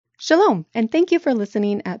Shalom, and thank you for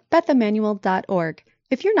listening at BethEmmanuel.org.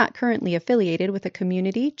 If you're not currently affiliated with a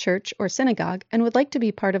community, church, or synagogue and would like to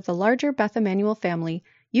be part of the larger Beth Emmanuel family,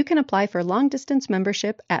 you can apply for long-distance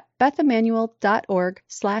membership at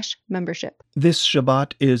BethEmmanuel.org/membership. This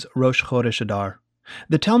Shabbat is Rosh Chodesh Adar.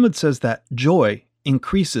 The Talmud says that joy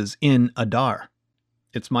increases in Adar.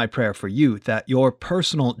 It's my prayer for you that your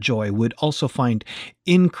personal joy would also find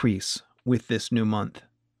increase with this new month.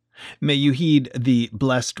 May you heed the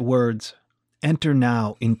blessed words, "Enter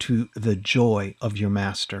now into the joy of your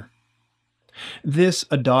master." This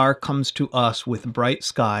Adar comes to us with bright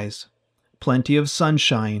skies, plenty of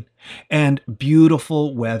sunshine, and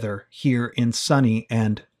beautiful weather here in sunny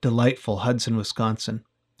and delightful Hudson, Wisconsin.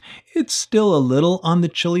 It's still a little on the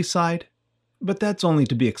chilly side, but that's only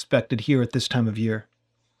to be expected here at this time of year.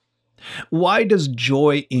 Why does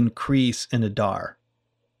joy increase in Adar?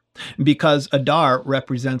 Because Adar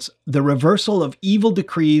represents the reversal of evil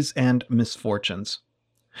decrees and misfortunes.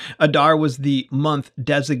 Adar was the month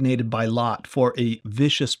designated by Lot for a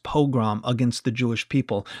vicious pogrom against the Jewish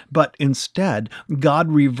people, but instead,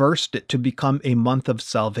 God reversed it to become a month of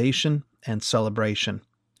salvation and celebration.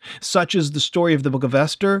 Such is the story of the Book of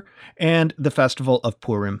Esther and the festival of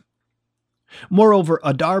Purim. Moreover,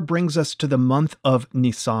 Adar brings us to the month of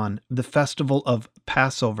Nisan, the festival of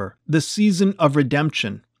Passover, the season of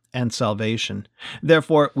redemption and salvation.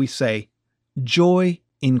 Therefore, we say, joy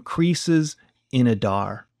increases in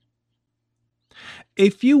Adar. A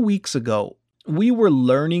few weeks ago, we were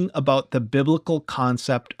learning about the biblical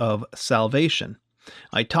concept of salvation.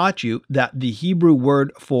 I taught you that the Hebrew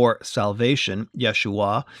word for salvation,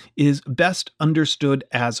 Yeshua, is best understood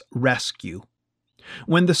as rescue.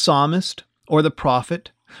 When the psalmist or the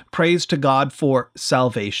prophet prays to God for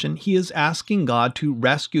salvation, he is asking God to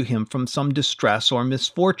rescue him from some distress or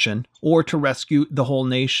misfortune, or to rescue the whole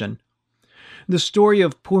nation. The story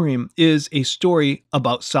of Purim is a story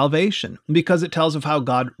about salvation because it tells of how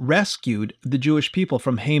God rescued the Jewish people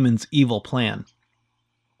from Haman's evil plan.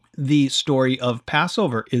 The story of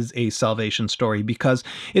Passover is a salvation story because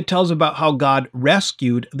it tells about how God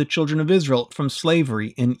rescued the children of Israel from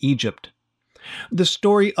slavery in Egypt. The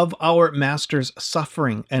story of our Master's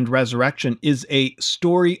suffering and resurrection is a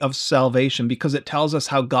story of salvation because it tells us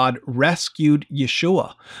how God rescued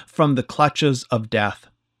Yeshua from the clutches of death.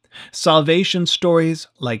 Salvation stories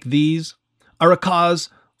like these are a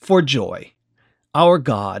cause for joy. Our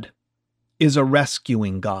God is a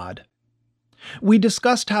rescuing God. We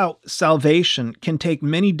discussed how salvation can take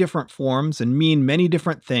many different forms and mean many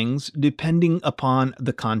different things depending upon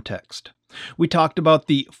the context. We talked about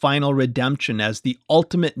the final redemption as the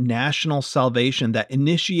ultimate national salvation that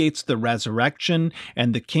initiates the resurrection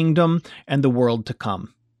and the kingdom and the world to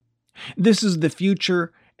come. This is the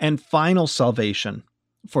future and final salvation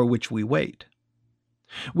for which we wait.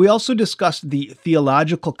 We also discussed the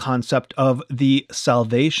theological concept of the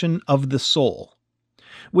salvation of the soul,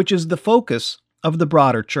 which is the focus of the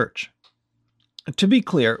broader church. To be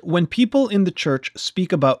clear, when people in the church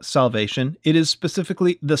speak about salvation, it is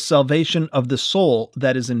specifically the salvation of the soul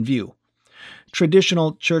that is in view.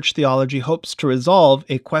 Traditional church theology hopes to resolve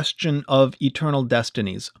a question of eternal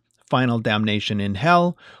destinies, final damnation in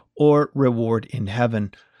hell, or reward in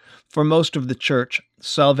heaven. For most of the church,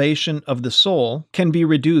 salvation of the soul can be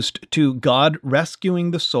reduced to God rescuing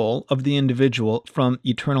the soul of the individual from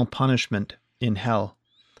eternal punishment in hell.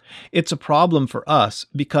 It's a problem for us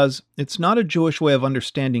because it's not a Jewish way of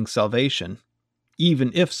understanding salvation,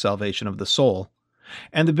 even if salvation of the soul,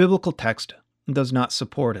 and the biblical text does not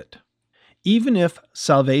support it. Even if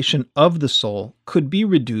salvation of the soul could be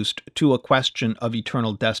reduced to a question of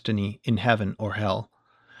eternal destiny in heaven or hell,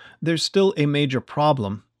 there's still a major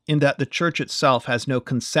problem in that the church itself has no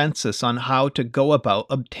consensus on how to go about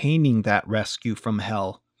obtaining that rescue from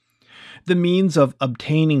hell. The means of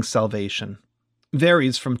obtaining salvation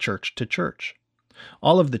varies from church to church.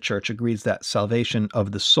 All of the church agrees that salvation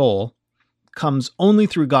of the soul comes only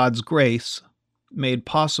through God's grace, made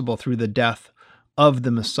possible through the death of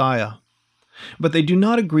the Messiah. But they do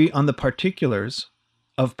not agree on the particulars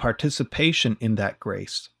of participation in that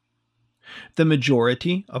grace. The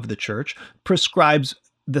majority of the church prescribes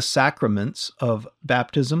the sacraments of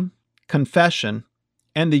baptism, confession,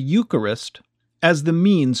 and the Eucharist as the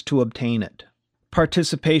means to obtain it.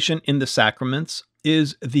 Participation in the sacraments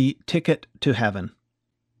is the ticket to heaven.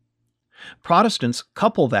 Protestants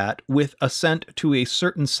couple that with assent to a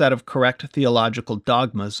certain set of correct theological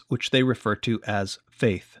dogmas, which they refer to as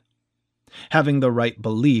faith. Having the right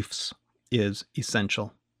beliefs is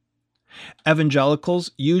essential.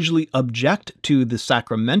 Evangelicals usually object to the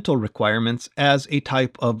sacramental requirements as a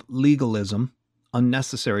type of legalism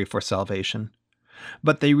unnecessary for salvation.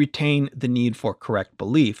 but they retain the need for correct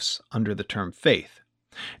beliefs under the term faith.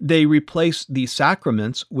 They replace the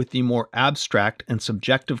sacraments with the more abstract and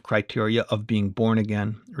subjective criteria of being born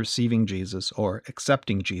again, receiving Jesus, or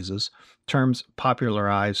accepting Jesus, terms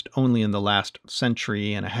popularized only in the last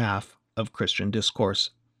century and a half of Christian discourse.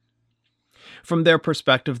 From their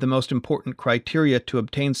perspective, the most important criteria to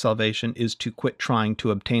obtain salvation is to quit trying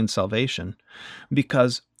to obtain salvation,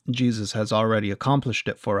 because Jesus has already accomplished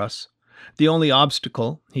it for us. The only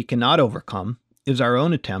obstacle he cannot overcome is our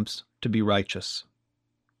own attempts to be righteous.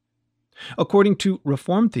 According to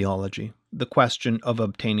Reformed theology, the question of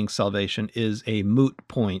obtaining salvation is a moot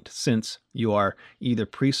point, since you are either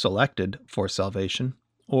pre-selected for salvation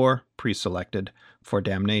or pre-selected for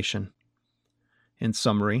damnation. In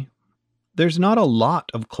summary, there's not a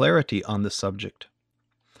lot of clarity on the subject.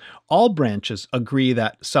 All branches agree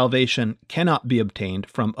that salvation cannot be obtained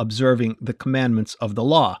from observing the commandments of the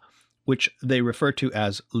law, which they refer to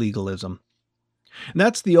as legalism.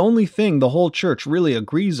 That's the only thing the whole church really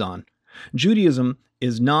agrees on. Judaism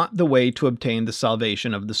is not the way to obtain the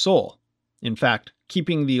salvation of the soul. In fact,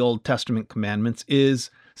 keeping the Old Testament commandments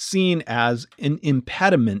is seen as an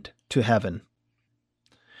impediment to heaven.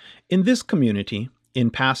 In this community, in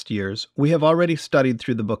past years, we have already studied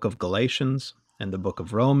through the book of Galatians and the book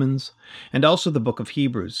of Romans, and also the book of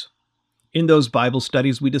Hebrews. In those Bible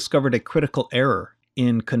studies, we discovered a critical error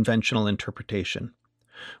in conventional interpretation.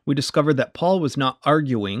 We discovered that Paul was not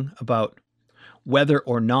arguing about whether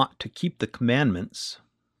or not to keep the commandments.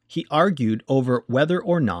 He argued over whether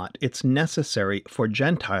or not it's necessary for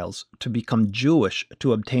Gentiles to become Jewish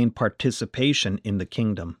to obtain participation in the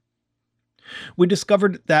kingdom. We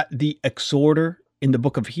discovered that the exhorter in the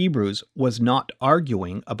book of Hebrews was not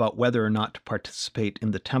arguing about whether or not to participate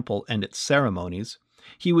in the temple and its ceremonies.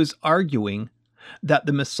 He was arguing that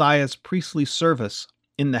the Messiah's priestly service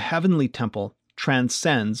in the heavenly temple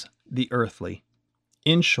transcends the earthly.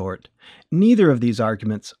 In short, neither of these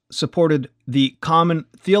arguments supported the common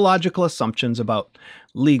theological assumptions about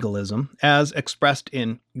legalism as expressed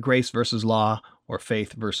in grace versus law or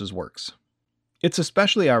faith versus works. It's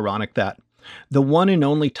especially ironic that the one and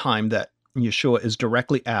only time that Yeshua is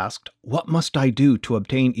directly asked, "What must I do to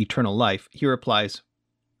obtain eternal life?" he replies,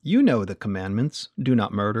 "You know the commandments. Do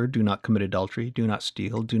not murder, do not commit adultery, do not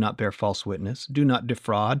steal, do not bear false witness, do not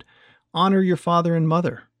defraud, honor your father and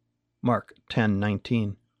mother." Mark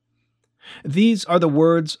 10:19. These are the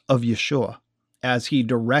words of Yeshua as he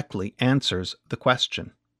directly answers the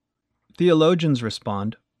question. Theologians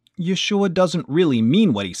respond, Yeshua doesn't really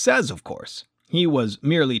mean what he says, of course. He was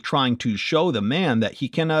merely trying to show the man that he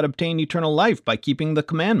cannot obtain eternal life by keeping the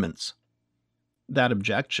commandments. That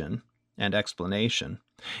objection and explanation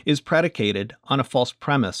is predicated on a false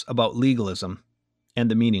premise about legalism and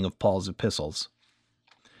the meaning of Paul's epistles.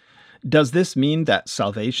 Does this mean that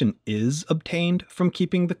salvation is obtained from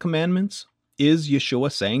keeping the commandments? Is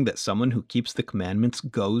Yeshua saying that someone who keeps the commandments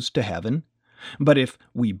goes to heaven, but if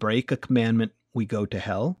we break a commandment, we go to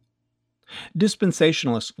hell?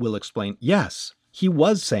 Dispensationalists will explain, yes, he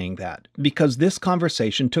was saying that, because this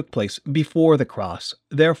conversation took place before the cross.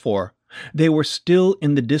 Therefore, they were still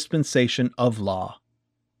in the dispensation of law.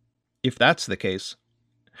 If that's the case,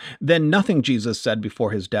 then nothing Jesus said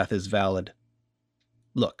before his death is valid.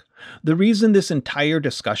 Look, the reason this entire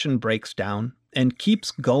discussion breaks down and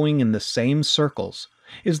keeps going in the same circles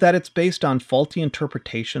is that it's based on faulty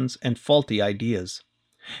interpretations and faulty ideas.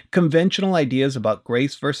 Conventional ideas about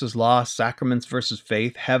grace versus law, sacraments versus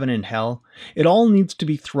faith, heaven and hell, it all needs to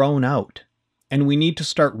be thrown out, and we need to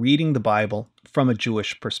start reading the Bible from a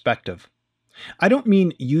Jewish perspective. I don't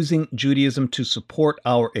mean using Judaism to support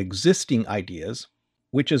our existing ideas,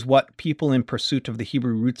 which is what people in pursuit of the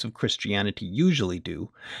Hebrew roots of Christianity usually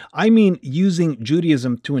do. I mean using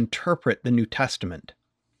Judaism to interpret the New Testament.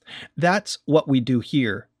 That's what we do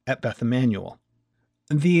here at Beth Emmanuel.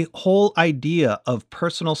 The whole idea of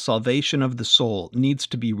personal salvation of the soul needs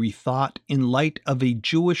to be rethought in light of a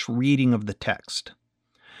Jewish reading of the text.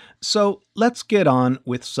 So let's get on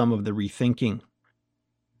with some of the rethinking.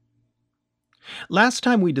 Last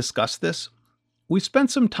time we discussed this, we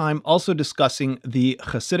spent some time also discussing the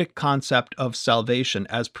Hasidic concept of salvation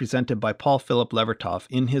as presented by Paul Philip Levertov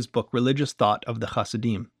in his book Religious Thought of the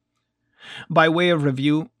Hasidim. By way of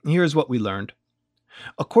review, here's what we learned.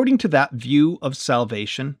 According to that view of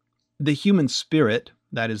salvation, the human spirit,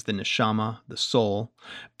 that is the neshama, the soul,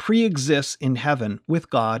 pre-exists in heaven with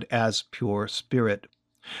God as pure spirit.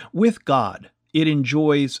 With God, it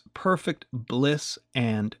enjoys perfect bliss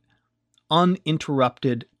and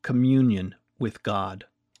uninterrupted communion with God.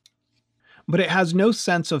 But it has no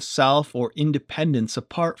sense of self or independence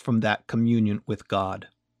apart from that communion with God.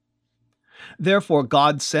 Therefore,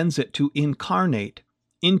 God sends it to incarnate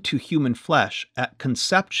into human flesh at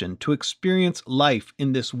conception to experience life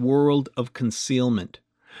in this world of concealment,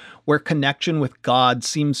 where connection with God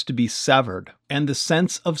seems to be severed and the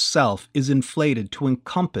sense of self is inflated to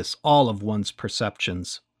encompass all of one's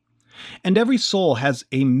perceptions. And every soul has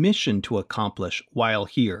a mission to accomplish while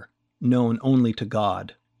here, known only to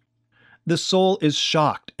God. The soul is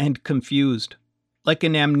shocked and confused, like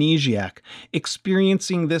an amnesiac,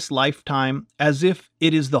 experiencing this lifetime as if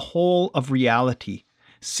it is the whole of reality,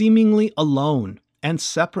 seemingly alone and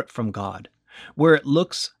separate from God, where it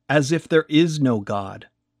looks as if there is no God.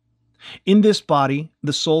 In this body,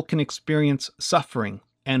 the soul can experience suffering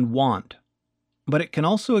and want, but it can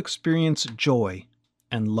also experience joy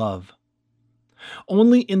and love.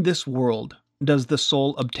 Only in this world does the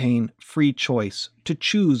soul obtain free choice to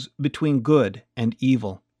choose between good and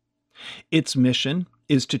evil. Its mission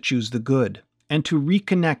is to choose the good and to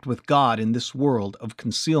reconnect with God in this world of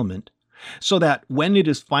concealment, so that when it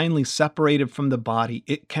is finally separated from the body,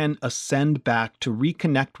 it can ascend back to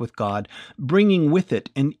reconnect with God, bringing with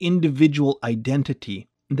it an individual identity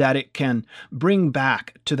that it can bring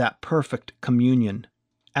back to that perfect communion,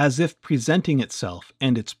 as if presenting itself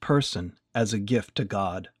and its person as a gift to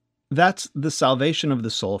God. That's the salvation of the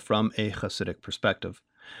soul from a Hasidic perspective.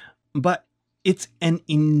 But it's an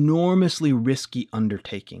enormously risky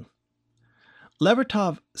undertaking.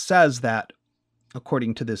 Levertov says that,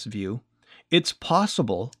 according to this view, it's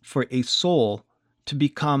possible for a soul to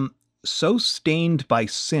become so stained by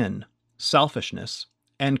sin, selfishness,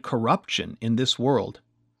 and corruption in this world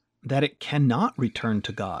that it cannot return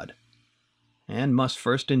to God, and must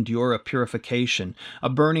first endure a purification, a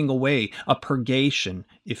burning away, a purgation,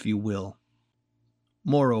 if you will.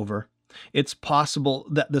 Moreover, it's possible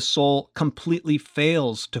that the soul completely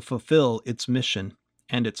fails to fulfill its mission,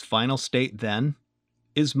 and its final state then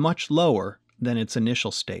is much lower than its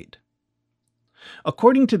initial state.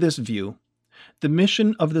 According to this view, the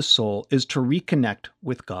mission of the soul is to reconnect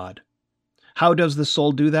with God. How does the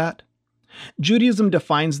soul do that? Judaism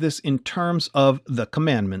defines this in terms of the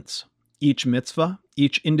commandments. Each mitzvah,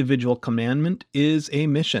 each individual commandment is a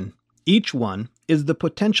mission. Each one is the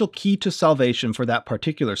potential key to salvation for that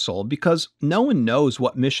particular soul because no one knows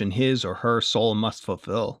what mission his or her soul must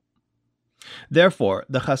fulfill. Therefore,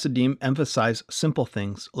 the Hasidim emphasize simple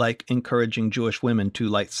things like encouraging Jewish women to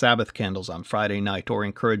light Sabbath candles on Friday night or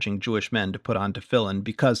encouraging Jewish men to put on tefillin,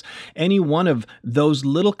 because any one of those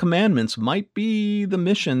little commandments might be the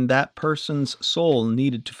mission that person's soul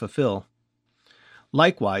needed to fulfill.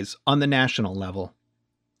 Likewise, on the national level,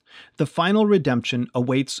 the final redemption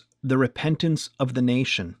awaits the repentance of the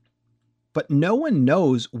nation, but no one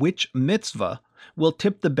knows which mitzvah will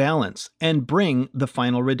tip the balance and bring the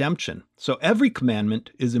final redemption. So every commandment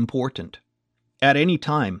is important. At any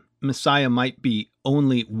time, Messiah might be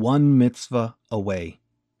only one mitzvah away.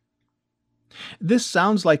 This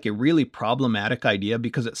sounds like a really problematic idea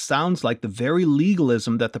because it sounds like the very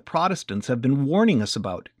legalism that the Protestants have been warning us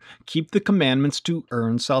about. Keep the commandments to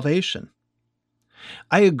earn salvation.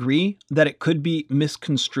 I agree that it could be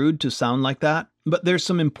misconstrued to sound like that, but there's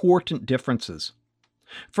some important differences.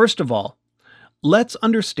 First of all, let's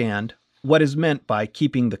understand what is meant by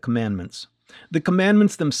keeping the commandments. The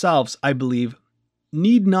commandments themselves, I believe,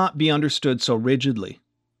 need not be understood so rigidly.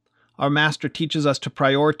 Our Master teaches us to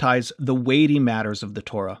prioritize the weighty matters of the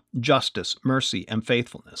Torah: justice, mercy, and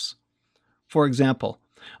faithfulness. For example,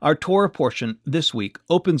 our Torah portion this week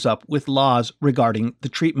opens up with laws regarding the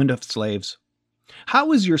treatment of slaves.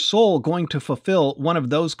 How is your soul going to fulfill one of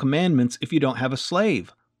those commandments if you don't have a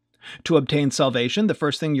slave? To obtain salvation, the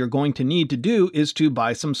first thing you're going to need to do is to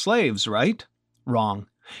buy some slaves, right? Wrong.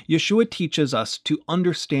 Yeshua teaches us to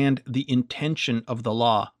understand the intention of the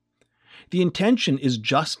law. The intention is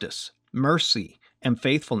justice, mercy, and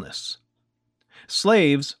faithfulness.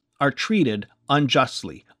 Slaves are treated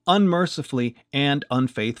unjustly, unmercifully, and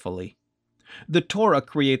unfaithfully. The Torah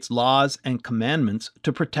creates laws and commandments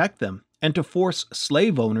to protect them and to force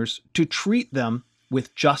slave owners to treat them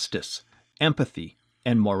with justice, empathy,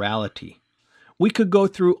 and morality. We could go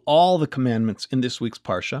through all the commandments in this week's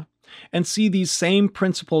Parsha and see these same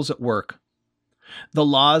principles at work. The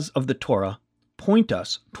laws of the Torah point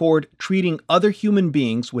us toward treating other human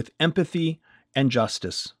beings with empathy and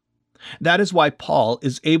justice. That is why Paul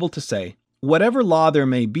is able to say, whatever law there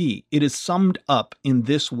may be, it is summed up in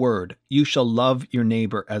this word: you shall love your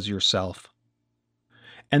neighbor as yourself.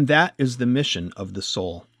 And that is the mission of the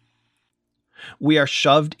soul. We are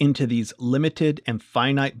shoved into these limited and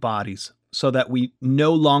finite bodies so that we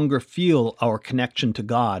no longer feel our connection to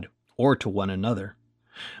God or to one another,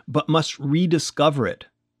 but must rediscover it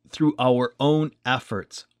through our own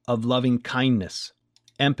efforts of loving kindness,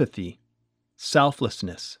 empathy,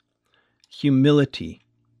 selflessness, humility,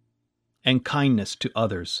 and kindness to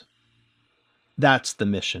others. That's the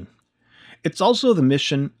mission. It's also the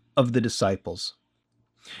mission of the disciples.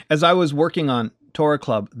 As I was working on Torah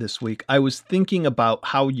Club this week, I was thinking about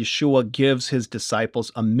how Yeshua gives his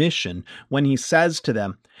disciples a mission when he says to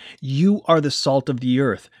them, "You are the salt of the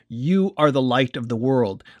earth. You are the light of the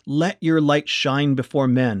world. Let your light shine before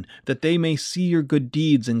men, that they may see your good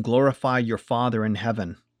deeds and glorify your Father in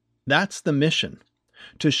heaven." That's the mission,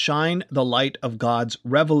 to shine the light of God's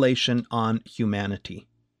revelation on humanity.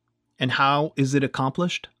 And how is it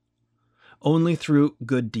accomplished? Only through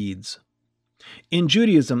good deeds. In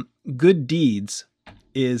Judaism, good deeds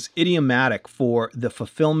is idiomatic for the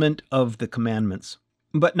fulfillment of the commandments,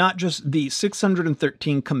 but not just the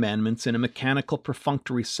 613 commandments in a mechanical,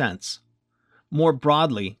 perfunctory sense. More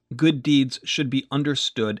broadly, good deeds should be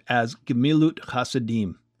understood as gemilut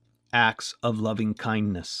chasadim, acts of loving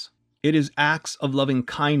kindness. It is acts of loving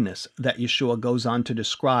kindness that Yeshua goes on to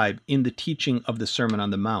describe in the teaching of the Sermon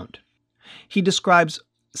on the Mount. He describes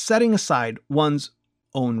setting aside one's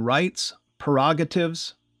own rights,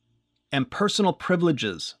 prerogatives, and personal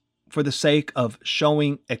privileges for the sake of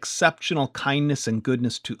showing exceptional kindness and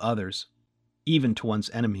goodness to others, even to one's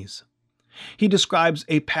enemies. He describes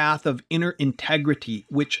a path of inner integrity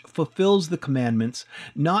which fulfills the commandments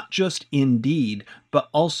not just in deed, but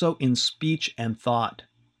also in speech and thought.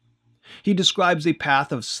 He describes a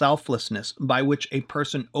path of selflessness by which a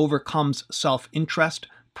person overcomes self-interest,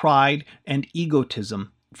 pride, and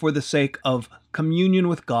egotism for the sake of communion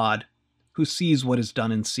with God, who sees what is done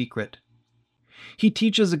in secret. He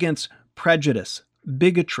teaches against prejudice,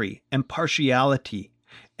 bigotry, and partiality,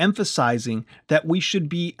 emphasizing that we should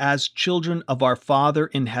be as children of our Father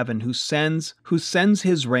in heaven, who sends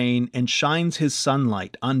his rain and shines his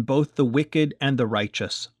sunlight on both the wicked and the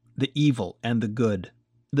righteous, the evil and the good.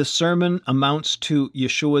 The sermon amounts to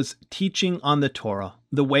Yeshua's teaching on the Torah,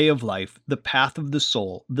 the way of life, the path of the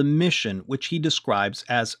soul, the mission which he describes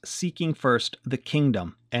as seeking first the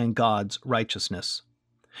kingdom and God's righteousness.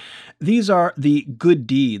 These are the good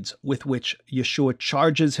deeds with which Yeshua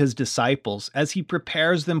charges his disciples as he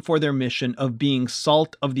prepares them for their mission of being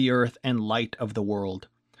salt of the earth and light of the world.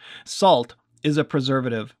 Salt is a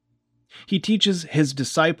preservative. He teaches his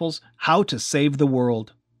disciples how to save the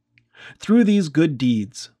world through these good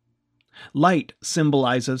deeds. Light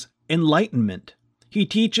symbolizes enlightenment. He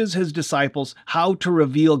teaches his disciples how to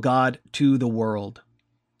reveal God to the world.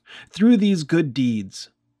 Through these good deeds,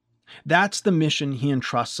 that's the mission he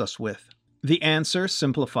entrusts us with. The answer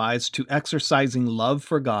simplifies to exercising love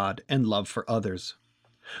for God and love for others.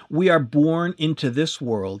 We are born into this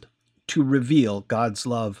world to reveal God's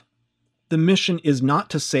love. The mission is not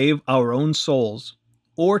to save our own souls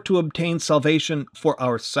or to obtain salvation for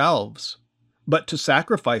ourselves, but to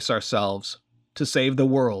sacrifice ourselves to save the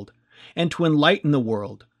world and to enlighten the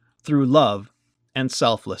world through love and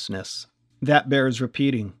selflessness. That bears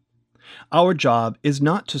repeating. Our job is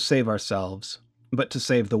not to save ourselves, but to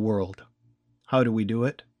save the world. How do we do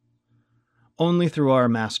it? Only through our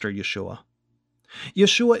Master Yeshua.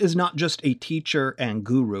 Yeshua is not just a teacher and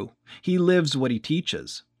guru. He lives what he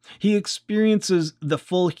teaches. He experiences the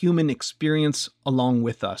full human experience along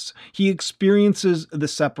with us. He experiences the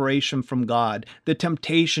separation from God, the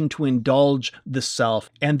temptation to indulge the self,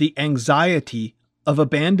 and the anxiety of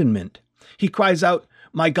abandonment. He cries out,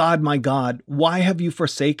 my God, why have you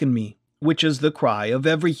forsaken me?" which is the cry of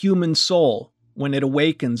every human soul when it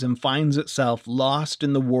awakens and finds itself lost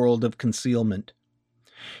in the world of concealment.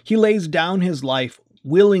 He lays down his life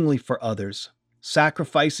willingly for others,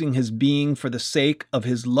 sacrificing his being for the sake of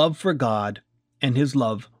his love for God and his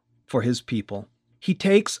love for his people. He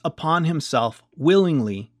takes upon himself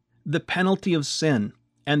willingly the penalty of sin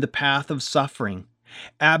and the path of suffering,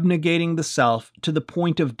 abnegating the self to the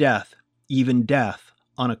point of death, even death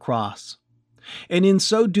on a cross. And in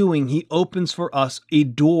so doing, he opens for us a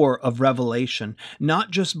door of revelation,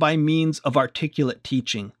 not just by means of articulate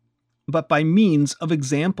teaching, but by means of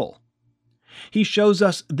example. He shows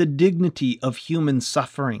us the dignity of human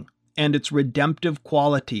suffering and its redemptive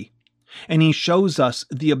quality, and he shows us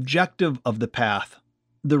the objective of the path,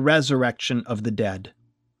 the resurrection of the dead.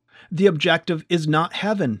 The objective is not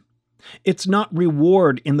heaven. It's not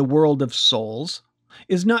reward in the world of souls,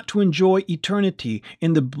 is not to enjoy eternity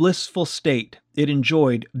in the blissful state it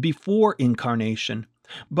enjoyed before incarnation,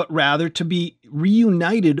 but rather to be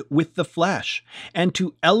reunited with the flesh and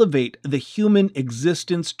to elevate the human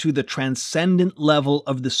existence to the transcendent level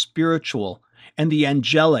of the spiritual and the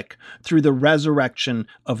angelic through the resurrection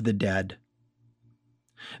of the dead.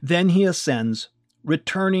 Then he ascends,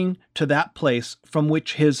 returning to that place from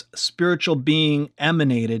which his spiritual being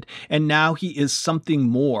emanated, and now he is something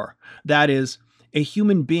more. That is, a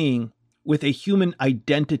human being with a human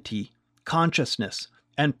identity, consciousness,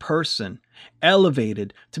 and person,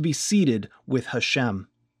 elevated to be seated with Hashem.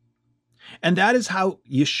 And that is how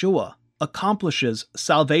Yeshua accomplishes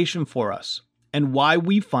salvation for us, and why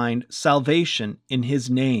we find salvation in his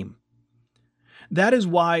name. That is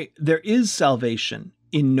why there is salvation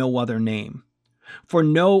in no other name, for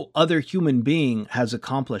no other human being has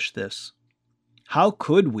accomplished this. How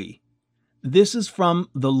could we? This is from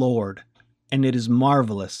the Lord, and it is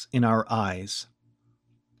marvelous in our eyes.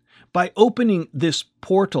 By opening this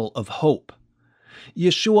portal of hope,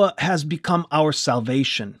 Yeshua has become our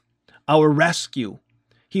salvation, our rescue.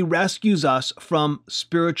 He rescues us from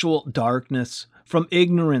spiritual darkness, from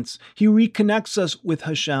ignorance. He reconnects us with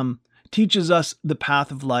Hashem, teaches us the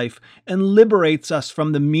path of life, and liberates us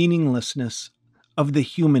from the meaninglessness of the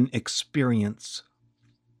human experience.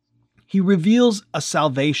 He reveals a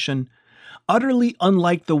salvation utterly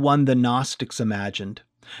unlike the one the Gnostics imagined,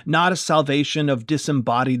 not a salvation of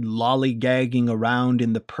disembodied lollygagging around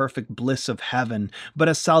in the perfect bliss of heaven, but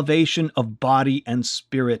a salvation of body and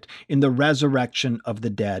spirit in the resurrection of the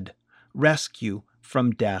dead, rescue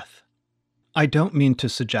from death. I don't mean to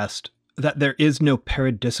suggest that there is no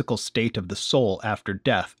paradisical state of the soul after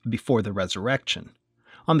death before the resurrection.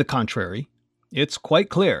 On the contrary, it's quite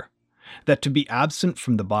clear that to be absent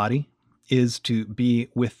from the body is to be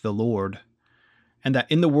with the Lord, and that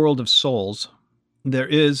in the world of souls there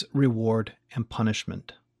is reward and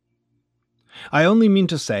punishment. I only mean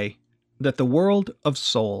to say that the world of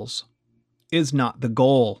souls is not the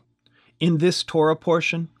goal. In this Torah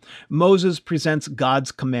portion, Moses presents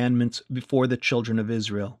God's commandments before the children of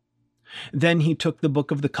Israel. Then he took the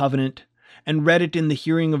book of the covenant and read it in the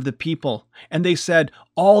hearing of the people, and they said,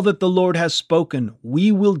 "All that the Lord has spoken,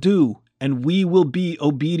 we will do, and we will be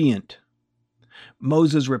obedient."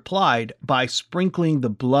 Moses replied by sprinkling the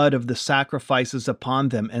blood of the sacrifices upon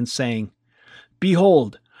them and saying,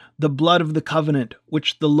 "Behold, the blood of the covenant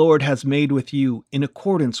which the Lord has made with you in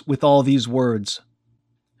accordance with all these words."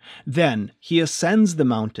 Then he ascends the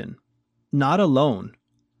mountain, not alone,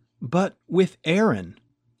 but with Aaron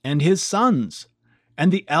and his sons,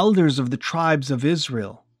 and the elders of the tribes of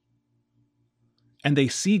Israel. And they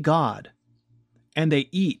see God, and they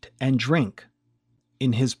eat and drink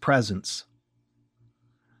in his presence.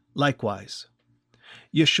 Likewise,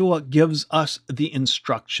 Yeshua gives us the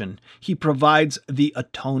instruction, he provides the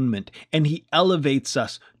atonement, and he elevates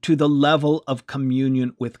us to the level of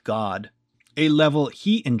communion with God, a level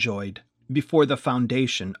he enjoyed before the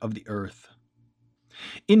foundation of the earth.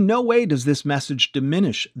 In no way does this message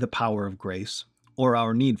diminish the power of grace or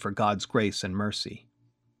our need for God's grace and mercy.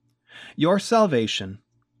 Your salvation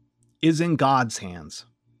is in God's hands.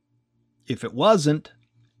 If it wasn't,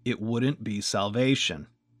 it wouldn't be salvation.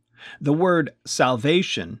 The word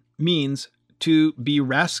salvation means to be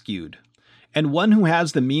rescued, and one who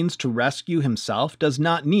has the means to rescue himself does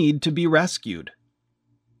not need to be rescued.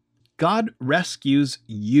 God rescues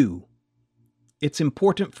you. It's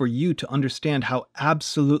important for you to understand how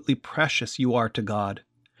absolutely precious you are to God,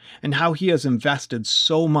 and how he has invested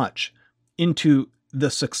so much into the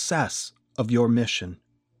success of your mission.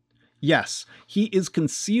 Yes, he is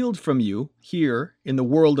concealed from you here in the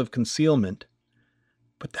world of concealment,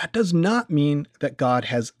 but that does not mean that God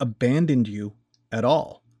has abandoned you at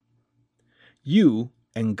all. You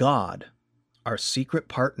and God are secret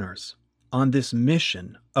partners on this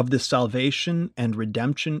mission of the salvation and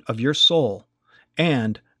redemption of your soul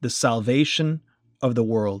and the salvation of the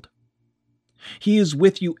world. He is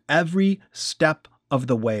with you every step of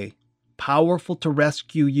the way, powerful to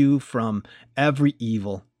rescue you from every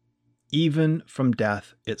evil, even from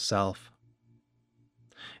death itself.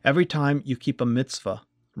 Every time you keep a mitzvah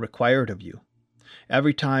required of you,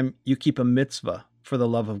 every time you keep a mitzvah for the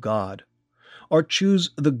love of God, or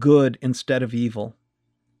choose the good instead of evil,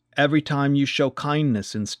 every time you show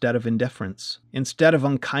kindness instead of indifference, instead of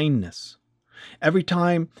unkindness, every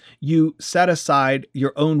time you set aside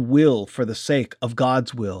your own will for the sake of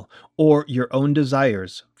God's will, or your own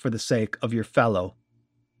desires for the sake of your fellow,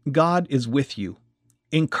 God is with you,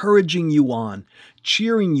 encouraging you on,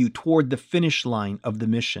 cheering you toward the finish line of the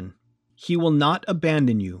mission. He will not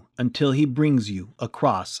abandon you until he brings you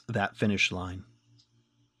across that finish line.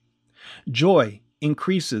 Joy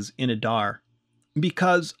increases in Adar,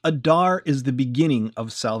 because Adar is the beginning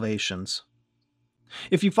of salvations.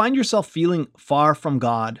 If you find yourself feeling far from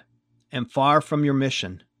God and far from your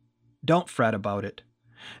mission, don't fret about it.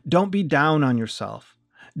 Don't be down on yourself.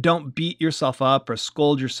 Don't beat yourself up or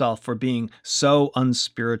scold yourself for being so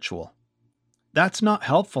unspiritual. That's not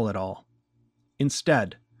helpful at all.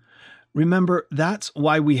 Instead, remember that's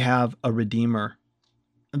why we have a Redeemer.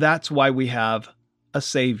 That's why we have a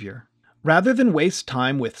Savior. Rather than waste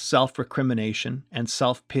time with self-recrimination and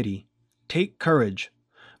self-pity, take courage,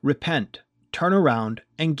 repent, turn around,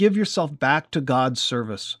 and give yourself back to God's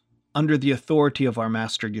service under the authority of our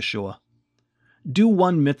Master Yeshua. Do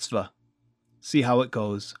one mitzvah. See how it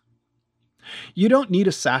goes. You don't need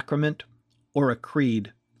a sacrament or a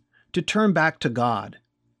creed to turn back to God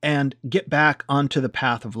and get back onto the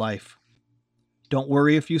path of life. Don't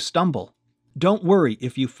worry if you stumble. Don't worry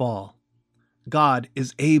if you fall. God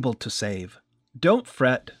is able to save. Don't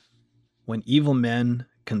fret when evil men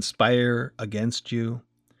conspire against you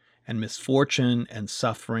and misfortune and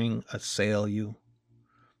suffering assail you.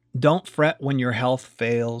 Don't fret when your health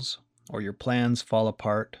fails or your plans fall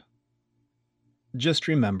apart. Just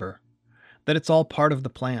remember that it's all part of the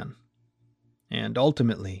plan. And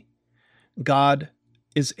ultimately, God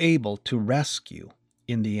is able to rescue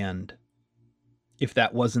in the end. If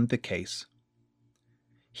that wasn't the case,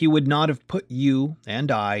 He would not have put you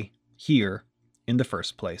and I here in the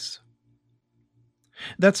first place.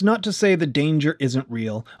 That's not to say the danger isn't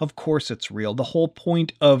real. Of course it's real. The whole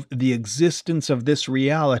point of the existence of this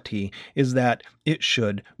reality is that it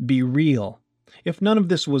should be real. If none of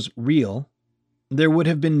this was real, there would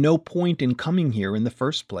have been no point in coming here in the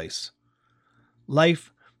first place.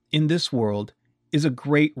 Life in this world is a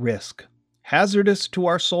great risk, hazardous to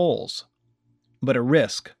our souls, but a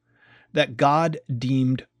risk that God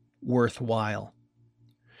deemed worthwhile.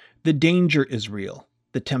 The danger is real.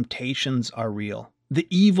 The temptations are real. The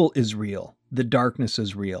evil is real. The darkness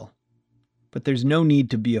is real. But there's no need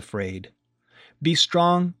to be afraid. Be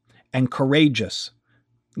strong and courageous.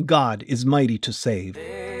 God is mighty to save.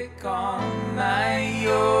 Take on my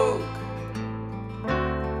yoke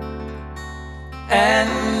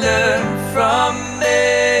and learn from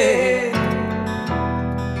me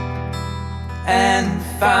and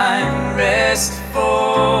find rest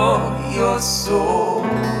for your soul.